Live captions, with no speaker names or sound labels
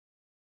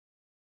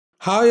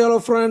Hi hello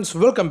friends,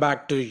 welcome back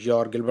to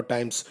your Gilbert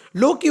Times.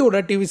 லோக்கியோட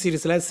TV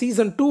சீரிஸில்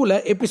season 2ல்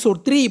episode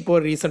 3 இப்போ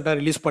ரீசெண்டாக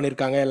ரிலீஸ்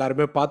பண்ணியிருக்காங்க.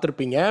 எல்லாருமே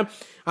பார்த்துருப்பீங்க.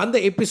 அந்த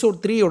எபிசோட்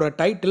 3யோட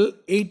டைட்டில்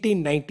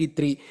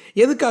 1893.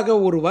 எதுக்காக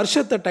ஒரு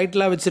வருஷத்தை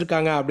டைட்டிலாக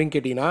வச்சுருக்காங்க அப்படின்னு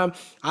கேட்டிங்கன்னா,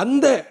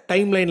 அந்த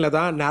டைம்லைனில்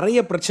தான்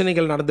நிறைய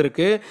பிரச்சனைகள்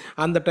நடந்திருக்கு.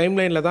 அந்த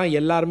டைம்லைனில் தான்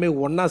எல்லாருமே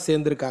ஒன்றா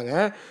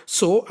சேர்ந்துருக்காங்க.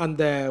 ஸோ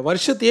அந்த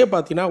வருஷத்தையே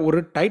பார்த்தீங்கன்னா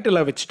ஒரு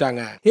டைட்டிலாக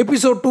வச்சுட்டாங்க.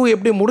 எபிசோட் 2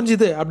 எப்படி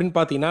முடிஞ்சுது அப்படின்னு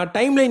பார்த்தீங்கன்னா,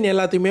 டைம்லைன்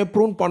எல்லாத்தையுமே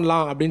ப்ரூன்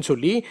பண்ணலாம் அப்படின்னு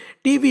சொல்லி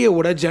டிவியோட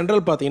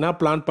ஜென்ரல் பார்த்தீங்கன்னா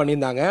பிளான்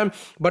பண்ணியிருந்தாங்க.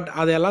 பட்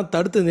அதையெல்லாம்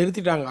தடுத்து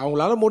நிறுத்திட்டாங்க.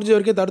 அவங்களால முடிஞ்ச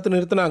வரைக்கும் தடுத்து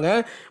நிறுத்தினாங்க.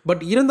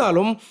 பட்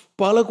இருந்தாலும்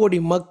பல கோடி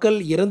மக்கள்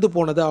இறந்து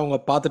போனதை அவங்க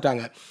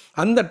பார்த்துட்டாங்க.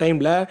 அந்த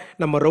டைமில்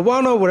நம்ம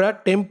ரொவானோவோட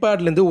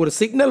டெம்பேர்ட்லேருந்து ஒரு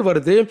சிக்னல்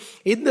வருது.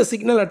 இந்த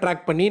சிக்னலை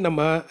ட்ராக் பண்ணி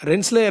நம்ம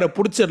ரென்ஸ்லேயரை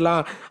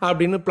பிடிச்சிடலாம்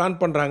அப்படின்னு பிளான்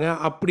பண்ணுறாங்க.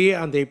 அப்படியே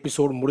அந்த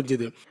எபிசோடு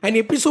முடிஞ்சுது. அண்ட்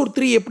எபிசோட்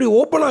 3 எப்படி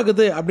ஓப்பன்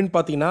ஆகுது அப்படின்னு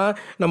பார்த்தீங்கன்னா,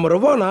 நம்ம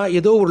ரொவானா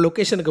ஏதோ ஒரு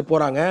லொக்கேஷனுக்கு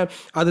போகிறாங்க.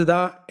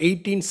 அதுதான்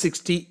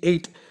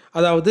 1868.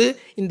 அதாவது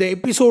இந்த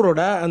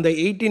எபிசோடோட அந்த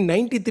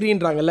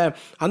 1893ன்றாங்கல்ல,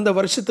 அந்த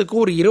வருஷத்துக்கு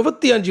ஒரு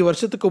 25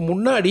 வருஷத்துக்கு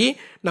முன்னாடி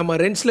நம்ம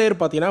ரென்ஸ்லேயர்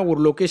பார்த்தீங்கன்னா ஒரு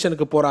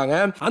லொக்கேஷனுக்கு போகிறாங்க.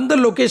 அந்த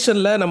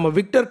லொக்கேஷனில் நம்ம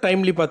விக்டர்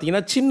டைம்லி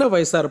பார்த்தீங்கன்னா சின்ன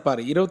வயசாக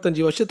இருப்பார்.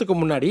 25 வருஷத்துக்கு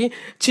முன்னாடி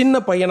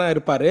சின்ன பையனாக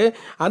இருப்பார்.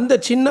 அந்த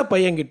சின்ன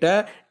பையன்கிட்ட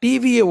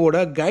டிவியோட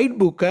கைட்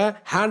புக்கை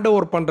ஹேண்ட்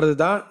ஓவர் பண்ணுறது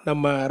தான்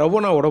நம்ம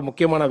ரவோனாவோட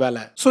முக்கியமான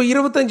வேலை. ஸோ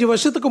 25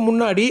 வருஷத்துக்கு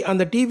முன்னாடி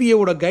அந்த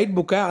டிவியோட கைட்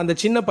புக்கை அந்த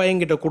சின்ன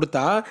பையன்கிட்ட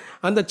கொடுத்தா,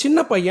 அந்த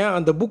சின்ன பையன்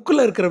அந்த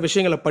புக்கில் இருக்கிற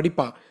விஷயங்களை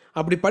படிப்பான்.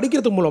 அப்படி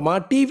படிக்கிறது மூலமாக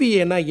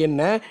டிவிஏனா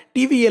என்ன,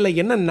 டிவிஏல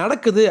என்ன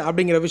நடக்குது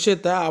அப்படிங்கிற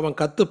விஷயத்த அவன்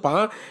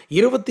கற்றுப்பான்.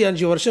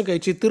 25 வருஷம்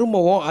கழிச்சு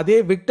திரும்பவும் அதே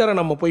விக்டரை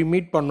நம்ம போய்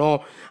மீட் பண்ணோம்.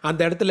 அந்த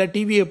இடத்துல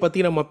டிவியை பற்றி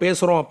நம்ம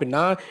பேசுகிறோம்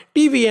அப்படின்னா,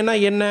 டிவிஏனா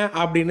என்ன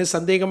அப்படின்னு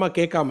சந்தேகமாக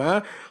கேட்காம,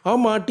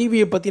 ஆமாம்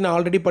டிவியை பற்றி நான்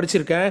ஆல்ரெடி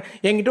படிச்சிருக்கேன்,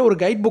 என்கிட்ட ஒரு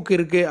கைட் புக்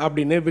இருக்குது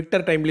அப்படின்னு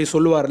விக்டர் டைம்லி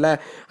சொல்லுவார்ல.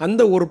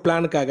 அந்த ஒரு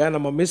பிளானுக்காக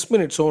நம்ம மிஸ்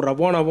மினிட்ஸும்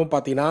ரவோனாவும்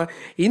பார்த்தீங்கன்னா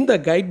இந்த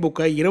கைட்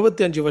புக்கை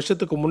 25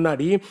 வருஷத்துக்கு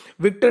முன்னாடி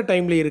விக்டர்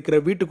டைம்லி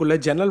இருக்கிற வீட்டுக்குள்ளே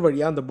ஜன்னல்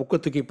வழியாக அந்த புக்கை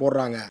தூக்கி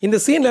போடுறாங்க. இந்த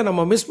சீன்ல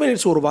நம்ம மிஸ்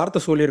மினிட்ஸ் ஒரு வார்த்தை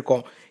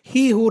சொல்லியிருக்கோம்.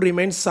 ஹீ ஹூ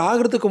ரிமைன்ஸ்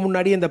சாகிறதுக்கு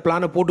முன்னாடி இந்த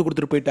பிளானை போட்டு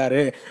கொடுத்துட்டு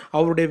போயிட்டாரு.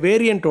 அவருடைய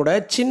வேரியண்டோட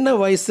சின்ன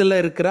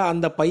வயசுல இருக்கிற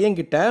அந்த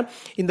பையன்கிட்ட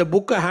இந்த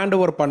புக்கை ஹேண்ட்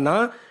ஓவர் பண்ணா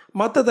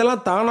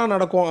மற்றதெல்லாம் தானாக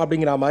நடக்கும்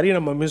அப்படிங்கிற மாதிரி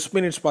நம்ம மிஸ்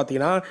மினிட்ஸ்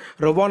பார்த்தீங்கன்னா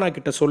ரொவானா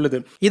கிட்ட சொல்லுது.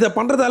 இதை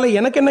பண்ணுறதால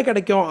எனக்கு என்ன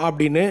கிடைக்கும்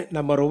அப்படின்னு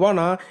நம்ம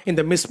ரொவானா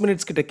இந்த மிஸ்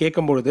மினிட்ஸ் கிட்ட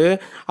கேட்கும்பொழுது,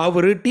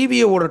 அவர்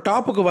டிவியோட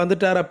டாப்புக்கு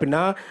வந்துட்டார்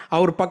அப்படின்னா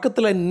அவர்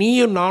பக்கத்தில்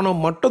நீயும்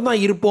நானும்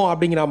மட்டும்தான் இருப்போம்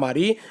அப்படிங்கிற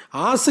மாதிரி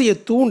ஆசையை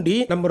தூண்டி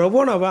நம்ம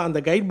ரொவானாவை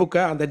அந்த கைட்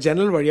புக்கை அந்த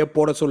ஜன்னல் வழியாக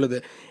போட சொல்லுது.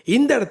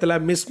 இந்த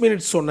இடத்துல மிஸ்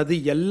மினிட்ஸ் சொன்னது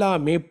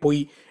எல்லாமே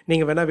பொய்.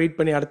 நீங்கள் வேணால் வெயிட்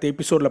பண்ணி அடுத்த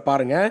எபிசோடில்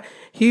பாருங்கள்.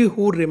 ஹீ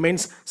ஹூ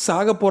ரிமைன்ஸ்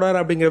சாக போகிறார்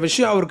அப்படிங்கிற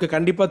விஷயம் அவருக்கு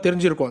கண்டிப்பாக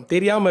தெரிஞ்சிருக்கும்,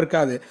 தெரியாமல்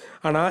இருக்காது.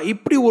 ஆனால்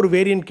இப்படி ஒரு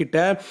வேரியன்ட் கிட்ட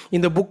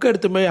இந்த புக்கை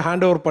எடுத்து போய்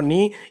ஹேண்ட் ஓவர் பண்ணி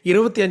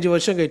 25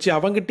 வருஷம் கழிச்சு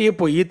அவங்ககிட்டயே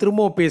போய்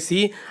திரும்பவும் பேசி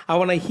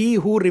அவனை ஹீ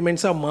ஹூ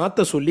ரிமைன்ஸாக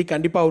மாற்ற சொல்லி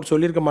கண்டிப்பாக அவர்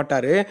சொல்லியிருக்க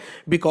மாட்டார்.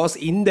 பிகாஸ்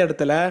இந்த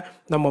இடத்துல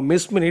நம்ம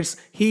மிஸ் மினிட்ஸ்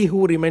ஹீ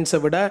ஹூ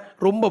ரிமைன்ஸை விட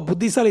ரொம்ப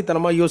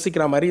புத்திசாலித்தனமாக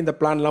யோசிக்கிற மாதிரி இந்த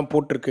பிளான்லாம்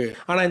போட்டிருக்கு.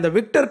 ஆனால் இந்த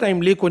விக்டர்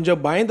டைம்லி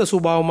கொஞ்சம் பயந்த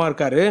சுபாவமாக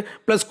இருக்கார்,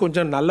 ப்ளஸ்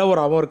கொஞ்சம்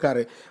நல்லவராகவும்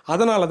இருக்கார்.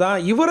 அதனால தான்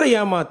இவரை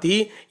ஏமாற்றி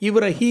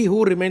இவரை ஹீ ஹூ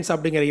ரிமைன்ஸ்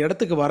அப்படிங்கிற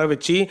இடத்துக்கு வர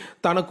வச்சு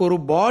தனக்கு ஒரு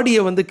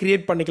பாடியை வந்து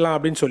கிரியேட் பண்ணிக்கலாம்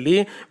அப்படின்னு சொல்லி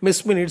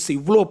மிஸ் மினிட்ஸ்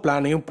இவ்வளோ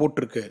பிளானையும்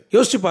போட்டிருக்கு.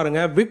 யோசிச்சு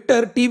பாருங்க,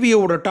 விக்டர்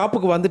டிவியோட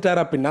டாப்புக்கு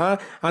வந்துட்டார் அப்படின்னா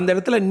அந்த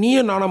இடத்துல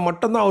நீயும் நானும்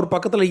மட்டும்தான் அவர்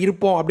பக்கத்தில்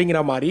இருப்போம்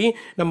அப்படிங்கிற மாதிரி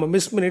நம்ம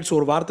மிஸ் மினிட்ஸ்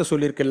ஒரு வார்த்தை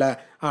சொல்லியிருக்குல்ல.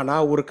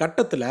 ஆனால் ஒரு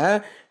கட்டத்தில்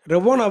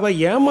ரொவானாவை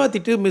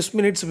ஏமாத்திட்டு மிஸ்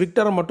மினிட்ஸ்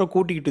விக்டரை மட்டும்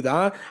கூட்டிக்கிட்டு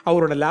தான்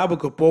அவரோட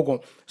லேபுக்கு போகும்.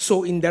 ஸோ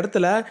இந்த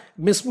இடத்துல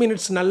மிஸ்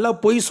மினிட்ஸ் நல்லா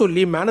பொய்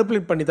சொல்லி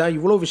மேனிப்புலேட் பண்ணி தான்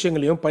இவ்வளோ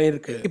விஷயங்களையும்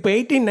பண்ணியிருக்கு. இப்போ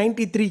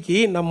 1893க்கு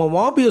நம்ம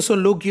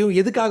மாபியஸும் லோக்கியும்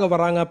எதுக்காக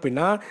வராங்க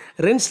அப்படின்னா,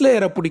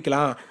 ரென்ஸ்லேயரை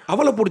பிடிக்கலாம்,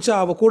 அவளை பிடிச்சா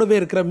அவள் கூடவே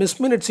இருக்கிற மிஸ்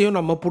மினிட்ஸையும்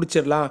நம்ம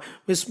பிடிச்சிடலாம்,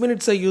 மிஸ்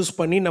மினிட்ஸை யூஸ்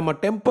பண்ணி நம்ம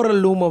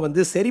டெம்பரல் லூமை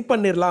வந்து சரி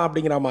பண்ணிடலாம்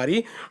அப்படிங்கிற மாதிரி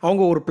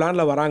அவங்க ஒரு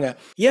பிளானில் வராங்க.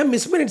 ஏன்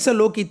மிஸ் மினிட்ஸை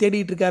லோக்கி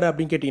தேடிட்டு இருக்காரு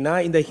அப்படின்னு கேட்டிங்கன்னா,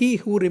 இந்த ஹீ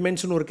ஹூ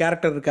ரிமைன்ஸ்னு ஒரு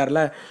கேரக்டர்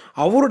இருக்கார்ல,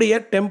 அவருடைய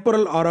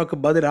டெம்பரல் ஆராக்கு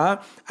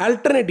பதிலாக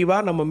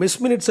ஆல்டர்னேட்டிவாக நம்ம மிஸ்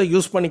மினிட்ஸை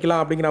யூஸ்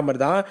பண்ணிக்கலாம் அப்படிங்கிற மாதிரி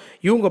தான்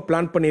இவங்க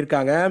பிளான்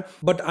பண்ணியிருக்காங்க.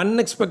 பட்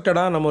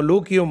அன்எக்ஸ்பெக்டடாக நம்ம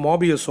லோக்கியும்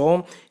மாபியஸும்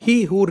ஹீ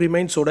ஹூ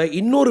ரிமைன்ஸோட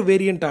இன்னொரு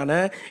வேரியண்டான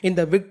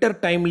இந்த விக்டர்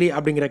டைம்லி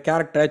அப்படிங்கிற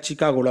கேரக்டரை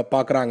சிகாகோவில்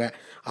பார்க்குறாங்க.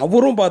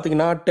 அவரும்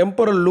பார்த்தீங்கன்னா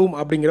டெம்பரல் லூம்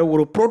அப்படிங்கிற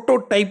ஒரு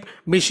ப்ரோட்டோடைப்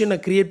மிஷினை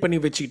கிரியேட் பண்ணி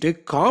வச்சுக்கிட்டு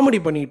காமெடி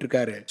பண்ணிட்டு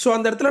இருக்காரு. ஸோ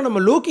அந்த இடத்துல நம்ம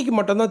லோக்கிக்கு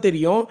மட்டும்தான்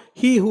தெரியும்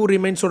ஹீ ஹூ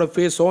ரிமைன்ஸோட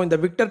ஃபேஸும் இந்த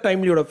விக்டர்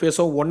டைம்லியோட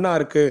ஃபேஸும் ஒன்றா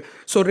இருக்கு.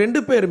 ஸோ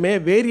ரெண்டு பேருமே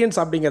வேரியன்ஸ்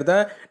அப்படிங்கிறத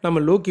நம்ம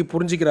லோக்கி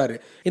புரிஞ்சுக்கிறாரு.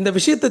 இந்த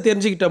விஷயத்தை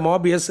தெரிஞ்சுக்கிட்ட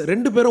மாபியஸ்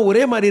ரெண்டு பேரும்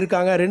ஒரே மாதிரி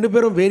இருக்காங்க, ரெண்டு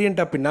பேரும்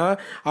வேரியன்ட் அப்படின்னா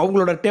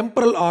அவங்களோட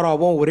டெம்பரல்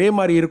ஆராவும் ஒரே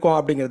மாதிரி இருக்கும்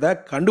அப்படிங்கிறத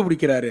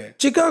கண்டுபிடிக்கிறாரு.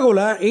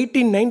 சிகாகோவில்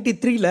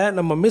 1893ல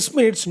நம்ம மிஸ்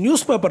மினிட்ஸ்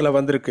நியூஸ் பேப்பரில்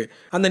வந்திருக்கு.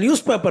 அந்த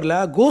நியூஸ் பேப்பரில்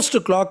கோஸ்ட்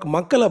கிளாக்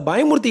மக்களை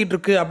பயமுறுத்திட்டு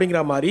இருக்கு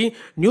அப்படிங்கிற மாதிரி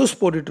நியூஸ்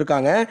போட்டுட்டு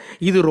இருக்காங்க.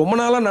 இது ரொம்ப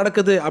நாளாக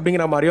நடக்குது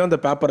அப்படிங்கிற மாதிரியும் அந்த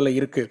பேப்பரில்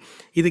இருக்கு.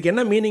 இதுக்கு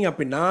என்ன மீனிங்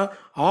அப்படின்னா,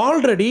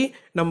 ஆல்ரெடி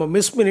நம்ம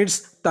மிஸ்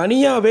மினிட்ஸ்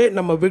தனியாகவே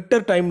நம்ம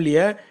விக்டர்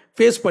டைம்லியை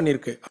ஃபேஸ்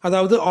பண்ணியிருக்கு.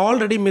 அதாவது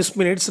ஆல்ரெடி மிஸ்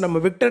மினிட்ஸ் நம்ம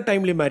விக்டர்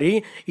டைம்லி மாதிரி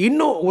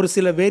இன்னும் ஒரு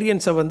சில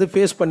வேரியன்ட்ஸை வந்து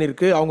ஃபேஸ்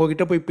பண்ணியிருக்கு.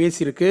 அவங்கக்கிட்ட போய்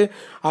பேசியிருக்கு,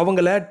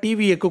 அவங்கள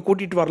டிவிஏக்கு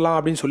கூட்டிகிட்டு வரலாம்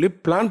அப்படின்னு சொல்லி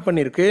பிளான்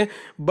பண்ணியிருக்கு.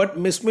 பட்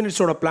மிஸ்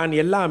மினிட்ஸோட பிளான்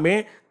எல்லாமே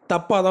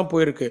தப்பாக தான்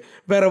போயிருக்கு.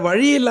 வேறு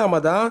வழி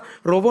இல்லாமல் தான்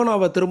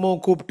ரொவானாவை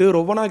திரும்பவும் கூப்பிட்டு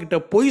ரொவானா கிட்ட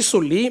பொய்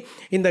சொல்லி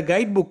இந்த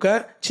கைட் புக்கை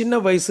சின்ன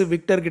வயசு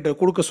விக்டர் கிட்ட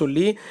கொடுக்க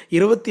சொல்லி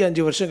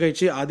 25 வருஷம்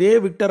கழிச்சு அதே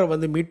விக்டரை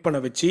வந்து மீட் பண்ண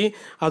வச்சு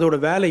அதோட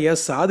வேலையை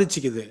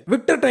சாதிச்சுக்குது.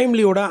 விக்டர்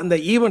டைம்லியோட அந்த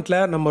ஈவெண்ட்டில்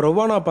நம்ம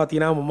ரொவானா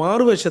பார்த்தீங்கன்னா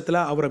மாறு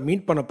வருஷத்தில் அவரை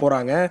மீட் பண்ண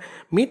போகிறாங்க.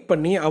 மீட்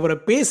பண்ணி அவரை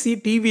பேசி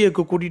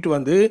டிவிஏக்கு கூட்டிகிட்டு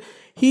வந்து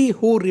ஹீ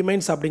ஹூ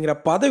ரிமைன்ஸ் அப்படிங்கிற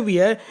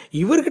பதவியை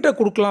இவர்கிட்ட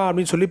கொடுக்கலாம்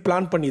அப்படின்னு சொல்லி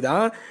பிளான் பண்ணி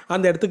தான்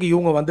அந்த இடத்துக்கு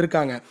இவங்க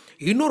வந்திருக்காங்க.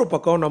 இன்னொரு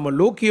பக்கம் நம்ம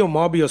லோக்கியும்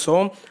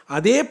மாபியஸும்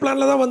அதே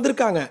பிளானில் தான்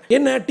வந்திருக்காங்க.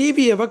 என்ன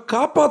டிவியை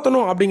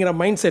காப்பாற்றணும் அப்படிங்கிற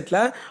மைண்ட்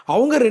செட்டில்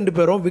அவங்க 2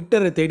 பேரும்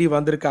விக்டரை தேடி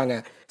வந்திருக்காங்க.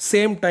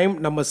 சேம் டைம்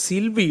நம்ம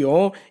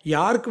சில்வியும்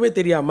யாருக்குமே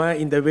தெரியாமல்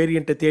இந்த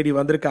வேரியண்ட்டை தேடி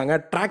வந்திருக்காங்க,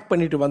 ட்ராக்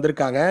பண்ணிட்டு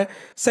வந்திருக்காங்க.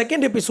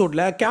 செகண்ட்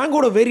எபிசோடில்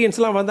கேங்கோட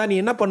வேரியன்ட்ஸ்லாம் வந்தால் நீ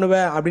என்ன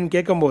பண்ணுவ அப்படின்னு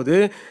கேட்கும்போது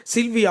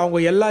சில்வி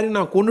அவங்க எல்லாரையும்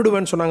நான்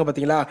கொன்னுடுவேன்னு சொன்னாங்க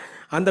பார்த்தீங்களா,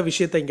 அந்த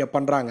விஷயத்தை இங்கே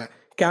பண்ணுறாங்க.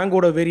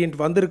 கேங்கோட வேரியண்ட்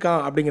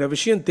வந்திருக்கான் அப்படிங்கிற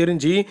விஷயம்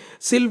தெரிஞ்சு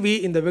சில்வி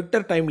இந்த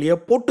விக்டர் டைம்லேயே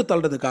போட்டு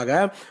தள்ளுறதுக்காக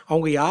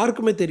அவங்க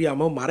யாருக்குமே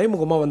தெரியாமல்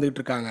மறைமுகமாக வந்துகிட்டு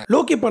இருக்காங்க.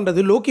 லோக்கி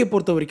பண்ணுறது லோக்கியை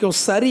பொறுத்த வரைக்கும்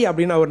சரி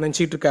அப்படின்னு அவர்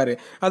நினச்சிட்டு இருக்காரு.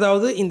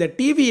 அதாவது இந்த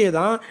டிவியே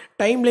தான்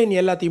டைம்லைன்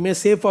எல்லாத்தையுமே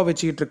சேஃபாக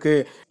வச்சுக்கிட்டு இருக்கு,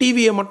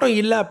 டிவியை மட்டும்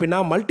இல்லை அப்படின்னா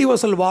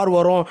மல்டிவர்சல் வார்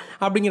வரும்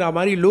அப்படிங்கிற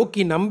மாதிரி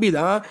லோக்கி நம்பி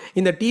தான்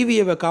இந்த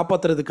டிவியை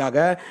காப்பாற்றுறதுக்காக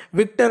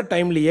விக்டர்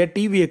டைம்லேயே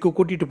டிவிஏக்கு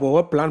கூட்டிகிட்டு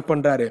போக பிளான்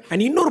பண்ணுறாரு.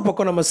 அண்ட் இன்னொரு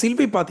பக்கம் நம்ம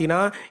சில்வி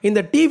பார்த்தீங்கன்னா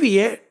இந்த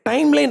டிவியை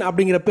டைம்லைன்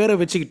அப்படிங்கிற பேரை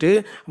வச்சுக்கிட்டு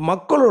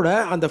மக்களோட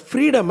அந்த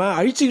ஃப்ரீடமை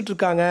அழிச்சுக்கிட்டு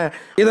இருக்காங்க.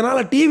 இதனால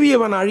டிவியை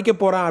நான் அழிக்க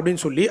போறேன்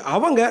அப்படின்னு சொல்லி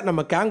அவங்க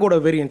நம்ம கேங்கோட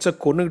வேரியன்ட்ஸை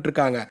கொண்டுகிட்டு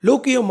இருக்காங்க.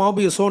 லோக்கியோ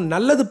மாபியஸோ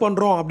நல்லது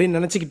பண்றோம் அப்படின்னு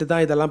நினைச்சுக்கிட்டு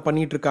தான் இதெல்லாம்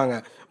பண்ணிட்டு இருக்காங்க.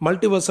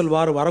 மல்டிவர்சல்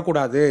வார்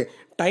வரக்கூடாது,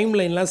 டைம்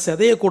லைன்லாம்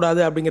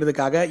சிதையக்கூடாது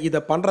அப்படிங்கிறதுக்காக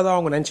இதை பண்ணுறதா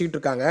அவங்க நினச்சிக்கிட்டு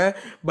இருக்காங்க.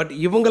 பட்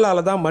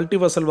இவங்களால தான்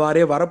மல்டிவர்சல்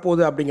வாரே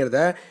வரப்போகுது அப்படிங்கிறத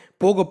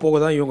போக போக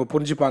தான் இவங்க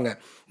புரிஞ்சுப்பாங்க.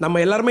 நம்ம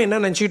எல்லாருமே என்ன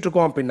நினச்சிட்டு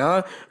இருக்கோம் அப்படின்னா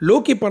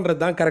லோக்கி பண்ணுறது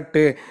தான்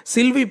கரெக்டு,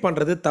 சில்வி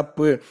பண்ணுறது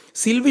தப்பு,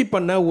 சில்வி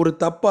பண்ண ஒரு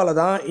தப்பால்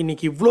தான்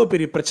இன்னைக்கு இவ்வளோ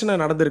பெரிய பிரச்சனை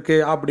நடந்திருக்கு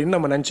அப்படின்னு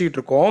நம்ம நினச்சிக்கிட்டு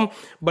இருக்கோம்.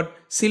 பட்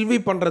சில்வி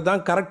பண்ணுறது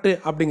தான் கரெக்டு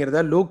அப்படிங்கிறத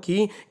லோக்கி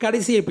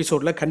கடைசி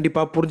எபிசோடில்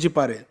கண்டிப்பாக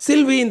புரிஞ்சுப்பார்.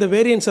 சில்வி இந்த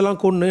வேரியன்ஸ் எல்லாம்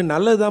கொண்டு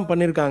நல்லது தான்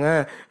பண்ணியிருக்காங்க,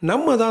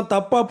 நம்ம தான்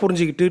தப்பாக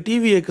புரிஞ்சுக்கிட்டு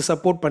டிவிஏக்கு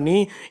சப்போர்ட் பண்ணி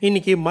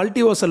இன்னைக்கு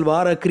மல்டிவர்சல்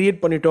வாரை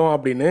கிரியேட் பண்ணிட்டோம்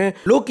அப்படின்னு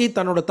லோக்கி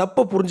தன்னோட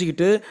தப்பை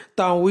புரிஞ்சுக்கிட்டு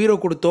தான் உயிரை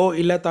கொடுத்தோ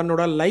இல்லை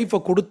தன்னோட லைஃப்பை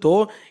கொடுத்தோ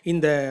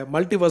இந்த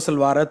மல்டிவர்சல்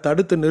வாரை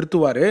தடுத்து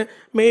நிறுத்துவார்.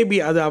 மேபி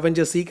அது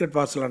அவெஞ்சர்ஸ் சீக்ரெட்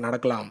வார்ஸில்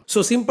நடக்கலாம். ஸோ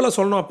சிம்பிளாக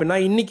சொல்லணும் அப்படின்னா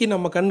இன்னைக்கு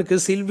நம்ம கண்ணுக்கு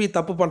சில்வி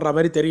தப்பு பண்ணுற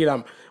மாதிரி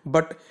தெரியலாம்.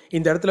 பட்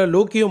இந்த இடத்துல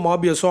லோக்கியும்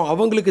மாபியஸும்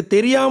அவங்களுக்கு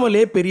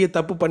தெரியாமலே பெரிய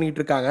தப்பு பண்ணிட்டு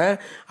இருக்காங்க.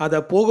 அதை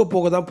போக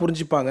போக தான்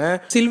புரிஞ்சுப்பாங்க.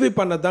 சில்வி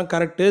பண்ணது தான்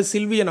கரெக்டு,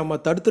 சில்வியை நம்ம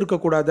தடுத்திருக்க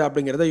கூடாது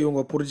அப்படிங்கிறத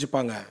இவங்க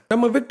புரிஞ்சுப்பாங்க.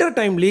 நம்ம விக்டர்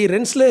டைம்லி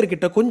ரென்ஸ்லேயர்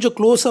கிட்ட கொஞ்சம்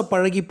க்ளோஸாக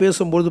பழகி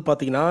பேசும்போது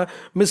பார்த்தீங்கன்னா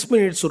மிஸ்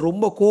மினிட்ஸ்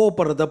ரொம்ப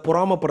கோவப்படுறத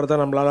பொறாமப்படுறத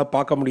நம்மளால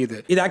பார்க்க முடியுது.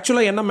 இது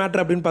ஆக்சுவலாக என்ன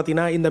மேட்டர் அப்படின்னு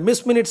பார்த்தீங்கன்னா இந்த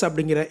மிஸ் மினிட்ஸ்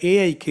அப்படிங்கிற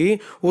ஏஐக்கு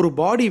ஒரு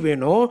பாடி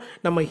வேணும்,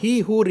 நம்ம ஹீ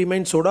ஹூ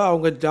ரிமைன்ஸோட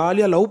அவங்க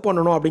ஜாலியாக லவ்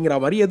பண்ணணும் அப்படிங்கிற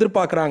மாதிரி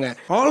எதிர்பார்க்குறாங்க.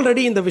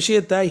 ஆல்ரெடி இந்த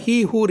விஷயத்தை ஹீ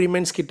ஹூ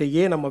ரிமைன்ஸ்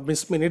கிட்டேயே நம்ம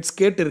மிஸ் மினிட்ஸ்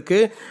கேட்டிருக்கு.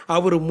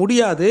 அவர்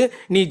முடியாது,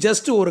 நீ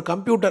ஜஸ்ட் ஒரு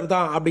கம்ப்யூட்டர்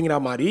தான் அப்படிங்கிற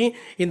மாதிரி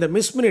இந்த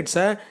மிஸ்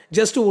மினிட்ஸை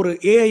ஜஸ்ட் ஒரு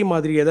ஏஐ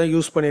மாதிரியே தான்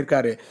யூஸ்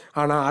பண்ணியிருக்காரு.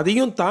 ஆனால்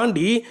அதையும்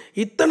தாண்டி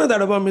இத்தனை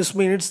தடவை மிஸ்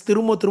மினிட்ஸ்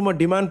திரும்ப திரும்ப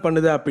டிமாண்ட்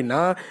பண்ணுது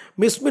அப்படின்னா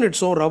மிஸ்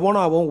மினிட்ஸும்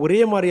ரவோனாவும் ஒரே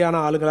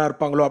மாதிரியான ஆளுங்களாக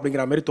இருப்பாங்களோ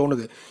அப்படிங்கிற மாதிரி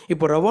தோணுது.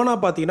 இப்போ ரவோனா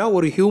பார்த்தீங்கன்னா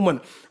ஒரு ஹியூமன்,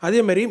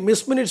 அதே மாதிரி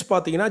மிஸ் மினிட்ஸ்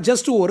பார்த்தீங்கன்னா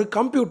ஜஸ்ட் ஒரு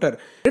கம்ப்யூட்டர்.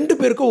 2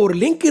 பேருக்கும் ஒரு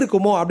லிங்க்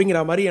இருக்குமோ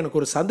அப்படிங்கிற மாதிரி எனக்கு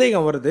ஒரு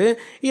சந்தேகம் வருது.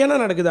 என்ன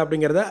நடக்குது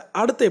அப்படிங்கிறத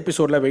அடுத்த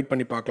எபிசோடில் வெயிட்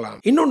பண்ணி பார்க்கலாம்.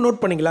 இன்னொன்று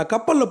நோட் பண்ணிங்களா,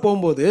 கப்பலில்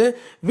போகும்போது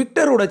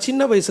விக்டரோட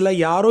சின்ன வயசில்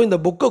யாரோ இந்த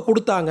புக்கை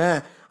கொடுத்தாங்க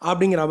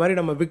அப்படிங்கிற மாதிரி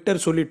நம்ம விக்டர்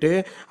சொல்லிட்டு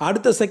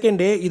அடுத்த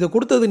செகண்டே இதை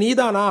கொடுத்தது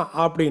நீதானா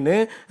அப்படின்னு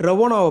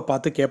ரவோனாவை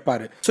பார்த்து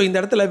கேட்பாரு. ஸோ இந்த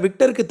இடத்துல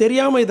விக்டருக்கு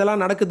தெரியாமல்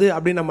இதெல்லாம் நடக்குது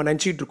அப்படின்னு நம்ம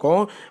நினச்சிட்டு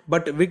இருக்கோம்.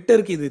 பட்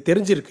விக்டருக்கு இது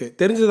தெரிஞ்சிருக்கு,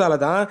 தெரிஞ்சதால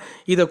தான்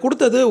இதை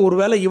கொடுத்தது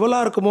ஒருவேளை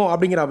இவளா இருக்குமோ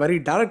அப்படிங்கிற மாதிரி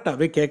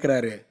டைரக்டாகவே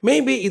கேட்குறாரு.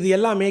 மேபி இது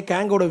எல்லாமே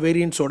கேங்கோட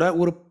வேரியன்ஸோட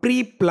ஒரு ப்ரீ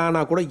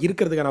பிளானாக கூட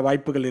இருக்கிறதுக்கான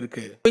வாய்ப்புகள்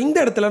இருக்கு. இந்த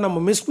இடத்துல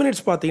நம்ம மிஸ்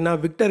மினிட்ஸ் பார்த்தீங்கன்னா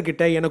விக்டர்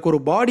கிட்ட எனக்கு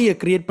ஒரு பாடியை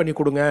கிரியேட் பண்ணி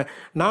கொடுங்க,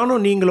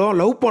 நானும் நீங்களும்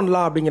லவ்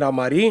பண்ணலாம் அப்படிங்கிற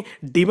மாதிரி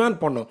டிமாண்ட்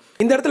பண்ணோம்.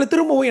 இந்த இடத்துல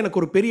திரும்பவும் எனக்கு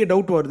ஒரு பெரிய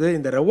டவுட் வருது,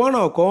 இந்த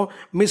ரவானாவுக்கும்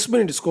மிஸ்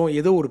மினிட்ஸ்க்கும்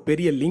ஏதோ ஒரு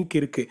பெரிய லிங்க்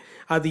இருக்கு,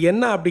 அது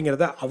என்ன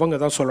அப்படிங்கிறத அவங்க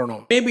தான்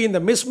சொல்லணும். மேபி இந்த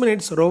மிஸ்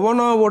மினிட்ஸ்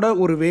ரவானாவோட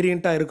ஒரு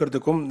வேரியண்டா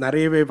இருக்கிறதுக்கும்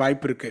நிறையவே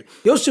வாய்ப்பு இருக்கு.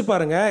 யோசிச்சு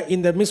பாருங்க,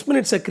 இந்த மிஸ்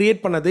மினிட்ஸை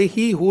கிரியேட் பண்ணது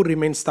ஹீ ஹூ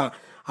ரிமைன்ஸ் தான்.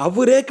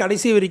 அவரே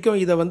கடைசி வரைக்கும்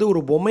இதை வந்து ஒரு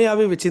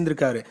பொம்மையாகவே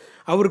வச்சிருந்திருக்காரு.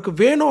 அவருக்கு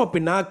வேணும்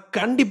அப்படின்னா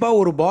கண்டிப்பாக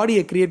ஒரு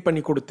பாடியை கிரியேட்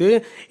பண்ணி கொடுத்து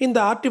இந்த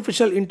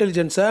ஆர்டிஃபிஷியல்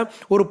இன்டெலிஜென்ஸை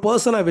ஒரு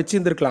பர்சனாக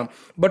வச்சிருந்துருக்கலாம்.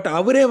 பட்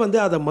அவரே வந்து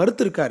அதை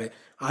மறுத்திருக்காரு.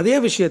 அதே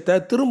விஷயத்தை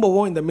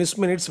திரும்பவும் இந்த மிஸ்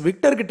மினிட்ஸ்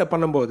விக்டர் கிட்ட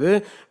பண்ணும்போது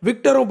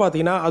விக்டரும்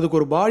பார்த்தீங்கன்னா அதுக்கு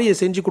ஒரு பாடியை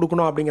செஞ்சு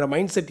கொடுக்கணும் அப்படிங்கிற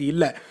மைண்ட் செட்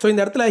இல்லை. ஸோ இந்த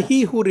இடத்துல ஹீ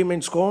ஹூ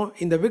ரிமைன்ஸ்க்கும்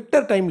இந்த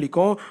விக்டர்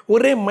டைம்லிக்கும்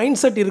ஒரே மைண்ட்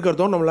செட்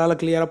இருக்கிறதும் நம்மளால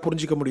கிளியராக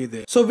புரிஞ்சிக்க முடியுது.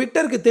 ஸோ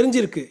விக்டருக்கு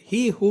தெரிஞ்சிருக்கு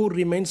ஹீ ஹூ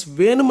ரிமைன்ஸ்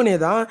வேணும்னே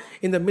தான்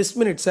இந்த மிஸ்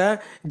மினிட்ஸை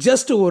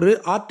ஜஸ்ட் ஒரு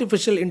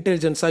ஆர்டிஃபிஷியல்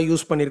இன்டெலிஜென்ஸாக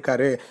யூஸ்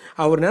பண்ணியிருக்காரு.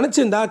 அவர்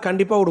நினச்சிருந்தா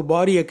கண்டிப்பாக ஒரு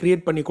பாடியை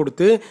கிரியேட் பண்ணி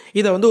கொடுத்து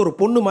இதை வந்து ஒரு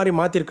பொண்ணு மாதிரி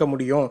மாற்றிருக்க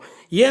முடியும்.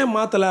 ஏன்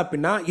மாற்றலை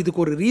அப்படின்னா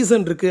இதுக்கு ஒரு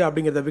ரீசன் இருக்குது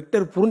அப்படிங்கிறத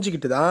விக்டர்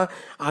புரிஞ்சுக்கிட்டு தான்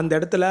அந்த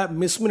இடத்துல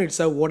மிஸ்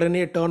மினிட்ஸை உடனே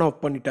டர்ன் ஆஃப்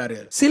பண்ணிட்டாரு.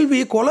 சில்வி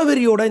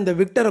கொலவெறியோட இந்த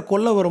விக்டரை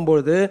கொல்ல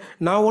வரும்போது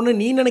நான் ஒன்று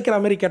நீ நினைக்கிற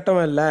மாதிரி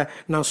கெட்டவன் இல்லை,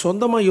 நான்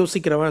சொந்தமாக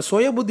யோசிக்கிறவன்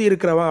சுய புத்தி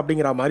இருக்கிறவன்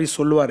அப்படிங்கிற மாதிரி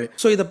சொல்லுவார்.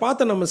 ஸோ இதை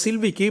பார்த்த நம்ம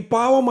சில்விக்கு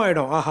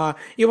பாவமாயிடும். ஆஹா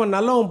இவன்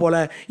நல்லவன்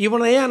போல,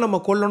 இவனை ஏன்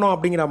நம்ம கொல்லணும்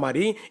அப்படிங்கிற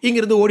மாதிரி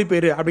இங்கிருந்து ஓடி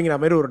போயிரு அப்படிங்கிற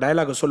மாதிரி ஒரு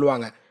டயலாக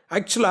சொல்லுவாங்க.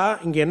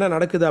 ஆக்சுவலாக இங்கே என்ன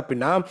நடக்குது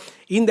அப்படின்னா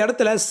இந்த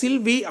இடத்துல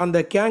சில்வி அந்த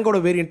கேங்கோட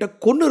வேரியண்ட்டை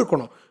கொன்று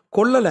இருக்கணும்,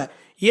 கொல்லலை.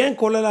 ஏன்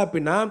கொல்லலை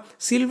அப்படின்னா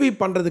சில்வி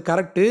பண்ணுறது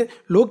கரெக்டு,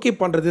 லோக்கி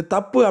பண்ணுறது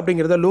தப்பு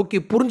அப்படிங்கிறத லோக்கி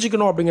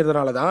புரிஞ்சிக்கணும்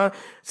அப்படிங்கிறதுனால தான்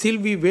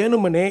சில்வி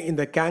வேணுமனே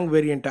இந்த கேங்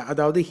வேரியண்ட்டை,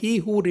 அதாவது ஹீ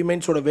ஹூ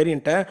ரிமைன்ஸோட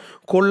வேரியண்ட்டை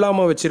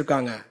கொல்லாமல்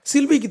வச்சுருக்காங்க.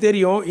 சில்விக்கு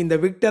தெரியும் இந்த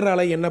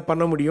விக்டரால் என்ன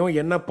பண்ண முடியும்,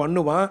 என்ன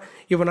பண்ணுவான்,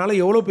 இவனால்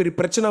எவ்வளோ பெரிய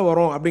பிரச்சனை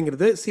வரும்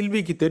அப்படிங்கிறது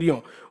சில்விக்கு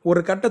தெரியும்.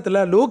 ஒரு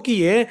கட்டத்தில்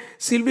லோக்கியே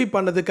சில்வி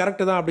பண்ணது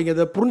கரெக்டு தான்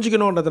அப்படிங்கிறத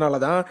புரிஞ்சுக்கணுன்றதுனால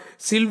தான்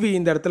சில்வி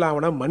இந்த இடத்துல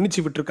அவனை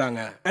மன்னிச்சு விட்டுருக்காங்க.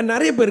 அண்ட்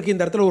நிறைய பேருக்கு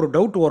இந்த இடத்துல ஒரு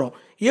டவுட் வரும்,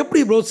 எப்படி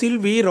ப்ரோ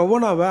சில்வி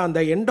ரொவனாவை அந்த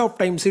எண்ட் ஆஃப்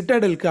டைம்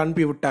சிட்டாடலுக்கு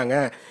அனுப்பி விட்டாங்க?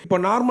 இப்போ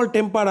நார்மல்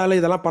டெம்பாடால்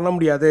இதெல்லாம் பண்ண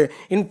முடியாது.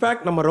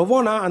 இன்ஃபேக்ட் நம்ம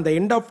ரொவோனா அந்த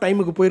எண்ட் ஆஃப்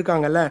டைமுக்கு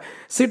போயிருக்காங்கல்ல,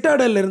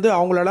 சிட்டாடல்லேருந்து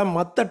அவங்களால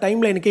மற்ற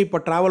டைம் லைனுக்கு இப்போ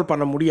ட்ராவல்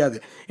பண்ண முடியாது.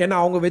 ஏன்னா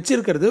அவங்க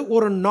வச்சிருக்கிறது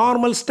ஒரு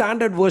நார்மல்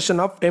ஸ்டாண்டர்ட்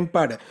வெர்ஷன் ஆஃப்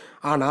டெம்பேட்.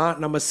 ஆனால்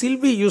நம்ம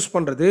சில்வி யூஸ்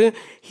பண்ணுறது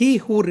ஹீ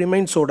ஹூ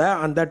ரிமைன்ஸோட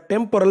அந்த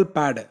temporal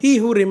bad. He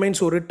who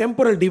remains ஒரு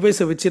டெம்பரல்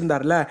டிவைஸை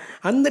வச்சுருந்தார்ல,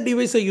 அந்த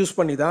டிவைஸை யூஸ்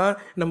பண்ணி தான்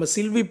நம்ம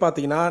சில்வி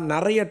பார்த்தீங்கன்னா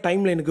நிறைய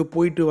டைம் லைனுக்கு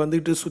போயிட்டு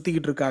வந்துட்டு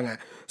சுற்றிக்கிட்டு இருக்காங்க.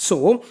 ஸோ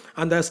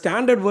அந்த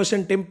ஸ்டாண்டர்ட்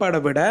வெர்ஷன் டெம்பேடை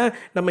விட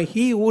நம்ம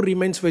ஹீ ஹூ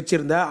ரிமைன்ஸ்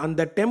வச்சுருந்த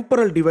அந்த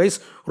டெம்பரல் டிவைஸ்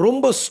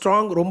ரொம்ப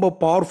ஸ்ட்ராங், ரொம்ப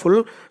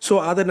பவர்ஃபுல். ஸோ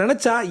அதை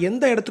நினச்சா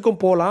எந்த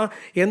இடத்துக்கும் போகலாம்,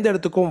 எந்த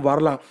இடத்துக்கும்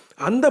வரலாம்.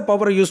 அந்த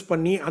பவரை யூஸ்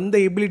பண்ணி, அந்த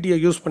எபிலிட்டியை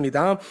யூஸ் பண்ணி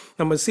தான்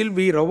நம்ம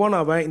சில்வி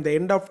ரொவானாவை இந்த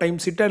எண்ட் ஆஃப் டைம்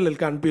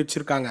சிட்டாடலுக்கு அனுப்பி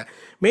வச்சுருக்காங்க.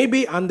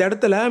 மேபி அந்த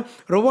இடத்துல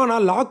ரொவானா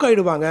லாக்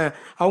ஆகிடுவாங்க,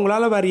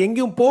 அவங்களால வேறு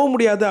எங்கேயும் போக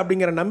முடியாது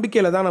அப்படிங்கிற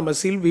நம்பிக்கையில் தான் நம்ம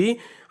சில்வி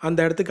அந்த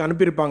இடத்துக்கு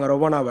அனுப்பியிருப்பாங்க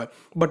ரொவானாவை.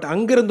 பட்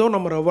அங்கிருந்தும்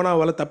நம்ம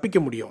ரொவானாவால் தப்பிக்க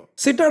முடியும்.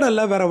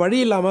 சிட்டாடலில் வேறு வழி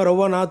இல்லாமல்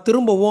ரொவானா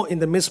திரும்பவும்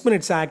இந்த மிஸ்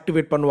மினிட்ஸை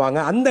ஆக்டிவேட் பண்ணுவாங்க.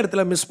 அந்த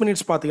இடத்துல மிஸ்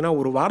மினிட்ஸ் பார்த்தீங்கன்னா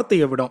ஒரு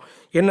வார்த்தையை விடும்,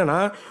 என்னன்னா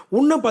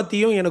உன்னை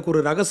பற்றியும் எனக்கு ஒரு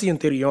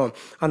ரகசியம் தெரியும்,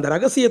 அந்த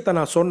ரகசியத்தை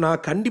நான்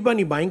சொன்னால் கண்டிப்பாக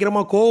நீ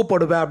பயங்கரமாக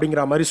கோவப்படுவேன்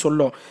அப்படிங்கிற மாதிரி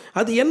சொல்லும்.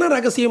 அது என்ன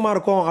ரகசியமாக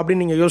இருக்கும்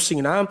அப்படின்னு நீங்கள்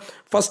யோசிச்சிங்கன்னா,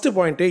 ஃபஸ்ட்டு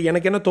பாயிண்ட்டு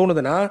எனக்கு என்ன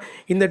தோணுதுன்னா,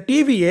 இந்த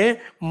டிவியே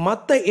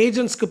மற்ற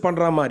ஏஜென்ட்ஸ்க்கு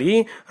பண்ணுற மாதிரி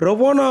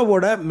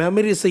ரொவானாவோட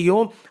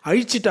மெமரிஸையும்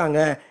அழிச்சிட்டாங்க,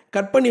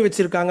 கட் பண்ணி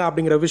வச்சுருக்காங்க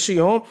அப்படிங்கிற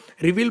விஷயம்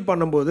ரிவீல்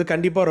பண்ணும்போது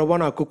கண்டிப்பாக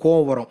ரொவானாவுக்கு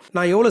கோவம் வரும்.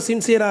 நான் எவ்வளோ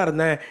சின்சியராக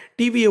இருந்தேன்,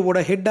 டிவியோட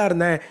ஹெட்டாக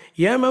இருந்தேன்,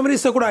 என்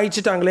மெமரிஸை கூட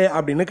அழிச்சிட்டாங்களே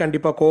அப்படின்னு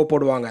கண்டிப்பாக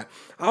கோவப்படுவாங்க.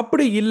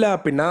 அப்படி இல்லை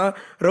அப்படின்னா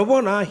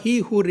ரொவானா ஹீ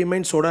ஹூ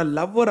ரிமைன்ஸோட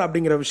லவ்வர்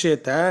அப்படிங்கிற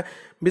விஷயத்த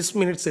மிஸ்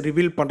மினிட்ஸ்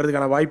ரிவீல்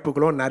பண்ணுறதுக்கான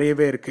வாய்ப்புகளும்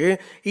நிறையவே இருக்குது.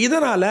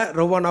 இதனால்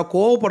ரொவானா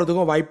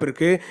கோவப்படுறதுக்கும் வாய்ப்பு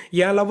இருக்குது.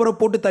 என் லவ்வரை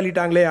போட்டு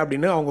தள்ளிட்டாங்களே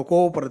அப்படின்னு அவங்க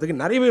கோவப்படுறதுக்கு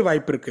நிறையவே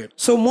வாய்ப்பு இருக்குது.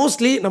 ஸோ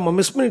மோஸ்ட்லி நம்ம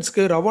மிஸ்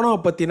மினிட்ஸ்க்கு ரொவானாவை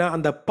பற்றினா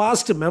அந்த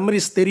பாஸ்ட்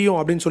மெமரிஸ் தெரியும்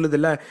அப்படின்னு சொல்லுது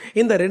இல்லை,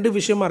 இந்த ரெண்டு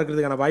விஷயமா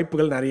இருக்கிறதுக்கான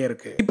வாய்ப்புகள் நிறைய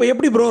இருக்குது. இப்போ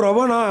எப்படி ப்ரோ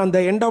ரொவானா அந்த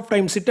எண்ட் ஆஃப்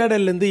டைம்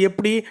சிட்டாடல்லேருந்து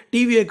எப்படி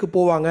டிவிஏக்கு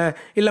போவாங்க,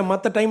 இல்லை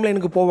மற்ற டைம்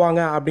லைனுக்கு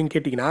போவாங்க அப்படின்னு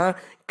கேட்டிங்கன்னா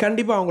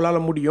கண்டிப்பாக அவங்களால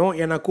முடியும்.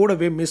 ஏன்னா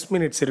கூடவே மிஸ்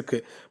மினிட்ஸ்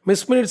இருக்குது.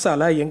 மிஸ்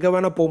மினிட்ஸால் எங்கே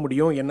வேணால் போக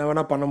முடியும், என்ன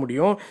வேணால் பண்ண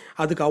முடியும்.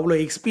 அதுக்கு அவ்வளோ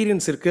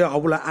எக்ஸ்பீரியன்ஸ் இருக்குது,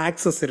 அவ்வளோ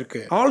ஆக்சஸ்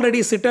இருக்குது. ஆல்ரெடி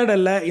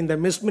சிட்டாடலில் இந்த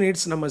மிஸ்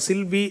மினிட்ஸ் நம்ம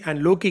சில்வி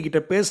அண்ட் லோக்கி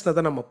கிட்ட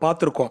பேசினதை நம்ம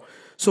பார்த்துருக்கோம்.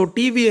 ஸோ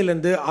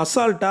டிவிஏலேருந்து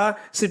அசால்ட்டாக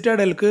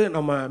சிட்டாடலுக்கு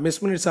நம்ம மிஸ்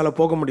மினிட்ஸால்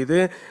போக முடியுது.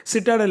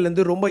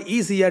 சிட்டாடல்லேருந்து ரொம்ப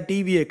ஈஸியாக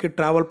டிவிஏக்கு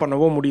ட்ராவல்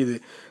பண்ணவும் முடியுது.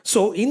 ஸோ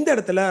இந்த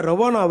இடத்துல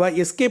ரொவானாவை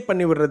எஸ்கேப்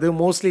பண்ணி விடுறது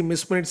மோஸ்ட்லி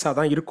மிஸ் மினிட்ஸாக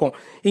தான் இருக்கும்.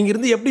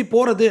 இங்கிருந்து எப்படி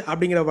போகிறது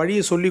அப்படிங்கிற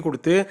வழியை சொல்லி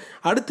கொடுத்து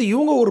அடுத்து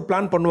இவங்க ஒரு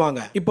பிளான்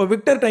பண்ணுவாங்க. இப்போ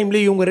விக்டர் டைம்ல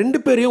இவங்க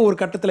ரெண்டு பேரையும் ஒரு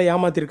கட்டத்தில்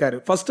ஏமாத்திருக்காரு.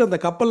 ஃபர்ஸ்ட் அந்த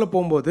கப்பலில்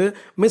போகும்போது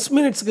மிஸ்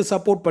மினிட்ஸ்க்கு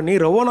சப்போர்ட் பண்ணி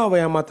ரொவானாவை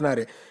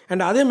ஏமாத்தினாரு.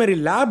 அண்ட் அதே மாதிரி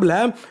லேபில்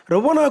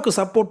ரொவானாவுக்கு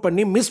சப்போர்ட்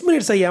பண்ணி மிஸ்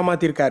மினிட்ஸை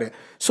ஏமாத்திருக்காரு.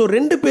 ஸோ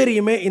ரெண்டு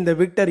பேரையுமே இந்த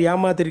விக்டர்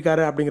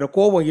ஏமாத்திருக்காரு அப்படிங்கிற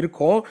கோபம்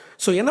இருக்கும்.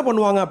 ஸோ என்ன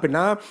பண்ணுவாங்க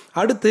அப்படின்னா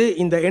அடுத்து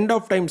இந்த எண்ட்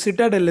ஆஃப் டைம்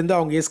சிட்டாடல்லேருந்து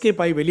அவங்க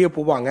எஸ்கேப் ஆகி வெளியே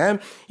போவாங்க.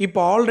 இப்போ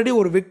ஆல்ரெடி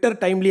ஒரு விக்டர்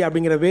டைம்லி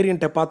அப்படிங்கிற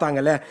வேரியண்ட்டை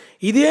பார்த்தாங்கல்ல,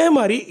 இதே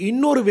மாதிரி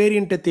இன்னொரு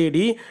வேரியண்ட்டை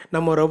தேடி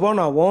நம்ம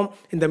ரொவானாவும்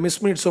இந்த மிஸ்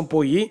மினிட்ஸும்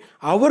போய்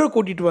அவரை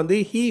கூட்டிகிட்டு வந்து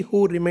ஹீ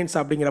ஹூ ரிமைன்ஸ்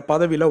அப்படிங்கிற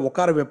பதவியில்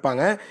உட்கார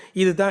வைப்பாங்க.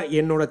 இதுதான்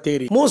என்னோட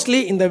தேரி.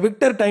 மோஸ்ட்லி இந்த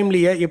விக்டர்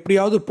டைம்லியை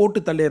எப்படியாவது போட்டு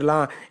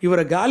தள்ளிடலாம்,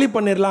 இவரை காலி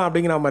பண்ணிடலாம்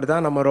அப்படிங்கிற மாதிரி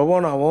தான் நம்ம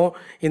ரொவானாவும்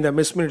இந்த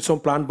மிஸ்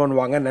மினிட்ஸும் பிளான்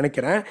பண்ணுவாங்கன்னு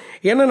நினைக்கிறேன்.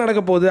 என்ன நடக்க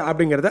போகுது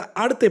அப்படிங்கிறத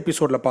அடுத்த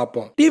எபிசோட்ல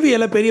பார்ப்போம்.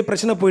 டிவிஎல பெரிய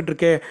பிரச்சனை போயிட்டு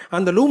இருக்கு,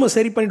 அந்த லூமை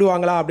சரி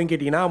பண்ணிடுவாங்களா அப்படின்னு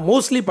கேட்டீங்கன்னா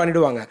மோஸ்ட்லி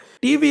பண்ணிடுவாங்க.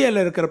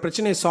 டிவிஎல இருக்கிற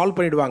பிரச்சனையை சால்வ்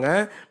பண்ணிடுவாங்க.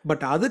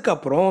 பட்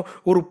அதுக்கப்புறம்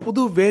ஒரு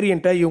புது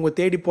வேரியண்ட்டை இவங்க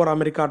தேடி போகிற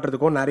மாதிரி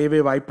காட்டுறதுக்கும்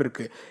நிறையவே வாய்ப்பு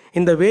இருக்கு.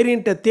 இந்த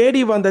வேரியண்ட்டை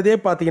தேடி வந்ததே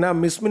பார்த்தீங்கன்னா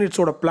மிஸ்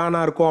மினிட்ஸோட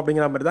பிளானாக இருக்கும்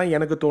அப்படிங்கிற மாதிரி தான்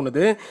எனக்கு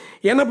தோணுது.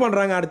 என்ன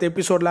பண்ணுறாங்க அடுத்த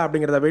எபிசோடில்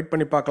அப்படிங்கிறத வெயிட்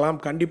பண்ணி பார்க்கலாம்.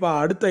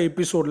 கண்டிப்பாக அடுத்த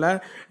எபிசோடில்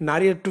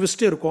நிறைய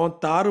ட்விஸ்ட் இருக்கும்,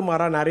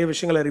 தாறுமாறாக நிறைய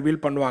விஷயங்களை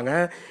ரிவீல் பண்ணுவாங்க.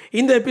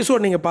 இந்த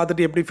எபிசோட் நீங்கள்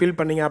பார்த்துட்டு எப்படி ஃபீல்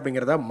பண்ணீங்க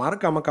அப்படிங்கிறத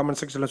மறக்காம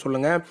கமெண்ட் செக்ஷனில்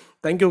சொல்லுங்கள்.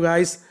 Thank you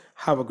guys,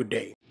 have a good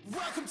day.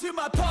 Welcome to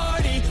my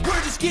party,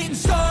 we're just getting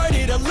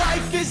started. A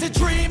life is a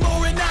dream or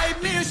a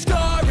nightmare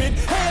scarring.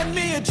 Hand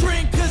me a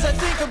drink cause I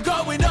think I'm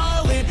going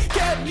all in.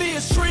 Get me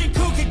a shrink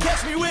who can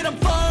catch me when I'm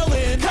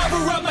falling.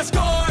 Cover up my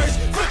scars,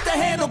 flip the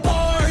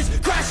handlebars,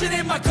 crashing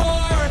in my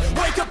car.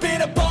 Wake up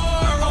in a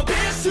bar, I'll be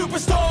a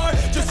superstar.